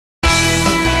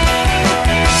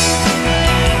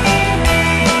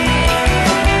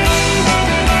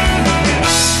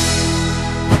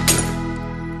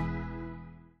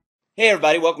Hey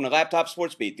everybody, welcome to Laptop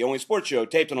Sportsbeat, the only sports show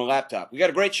taped on a laptop. We got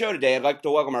a great show today. I'd like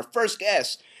to welcome our first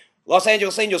guest, Los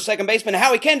Angeles Angels second baseman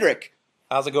Howie Kendrick.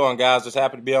 How's it going, guys? Just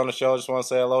happy to be on the show. Just want to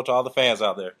say hello to all the fans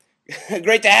out there.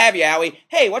 Great to have you, Howie.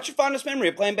 Hey, what's your fondest memory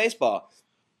of playing baseball?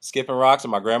 Skipping rocks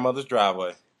in my grandmother's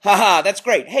driveway. Haha, that's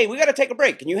great. Hey, we got to take a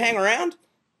break. Can you hang around?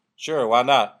 Sure, why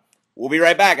not? We'll be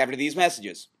right back after these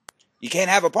messages. You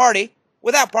can't have a party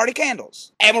without party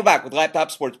candles. And we're back with Laptop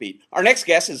Sportsbeat. Our next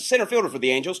guest is center fielder for the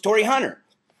Angels, Torii.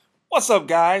 What's up,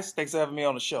 guys? Thanks for having me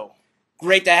on the show.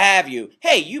 Great to have you.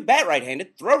 Hey, you bat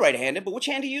right-handed, throw right-handed, but which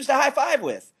hand do you use to high-five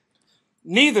with?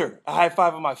 Neither. I high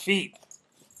five with my feet.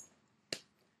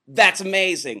 That's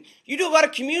amazing. You do a lot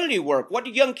of community work. What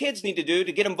do young kids need to do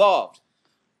to get involved?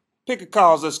 Pick a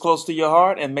cause that's close to your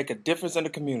heart and make a difference in the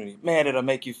community. Man, it'll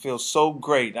make you feel so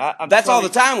great. That's all the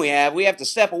time we have. We have to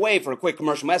step away for a quick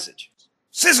commercial message.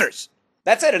 Scissors!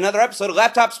 That's it, another episode of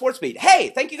Laptop Sportsbeat.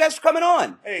 Hey, thank you guys for coming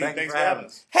on. Hey, thanks for having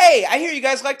us. Hey, I hear you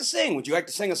guys like to sing. Would you like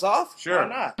to sing us off? Sure. Why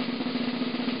not?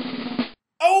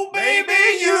 Oh, baby,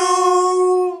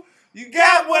 you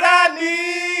got what I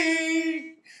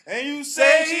need. And you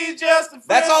say he's just a friend.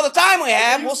 That's all the time we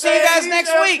have. We'll see you guys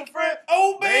next week.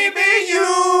 Oh, baby,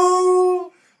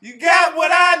 you got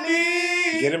what I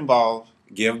need. Get involved.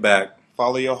 Give back.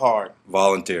 Follow your heart.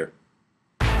 Volunteer.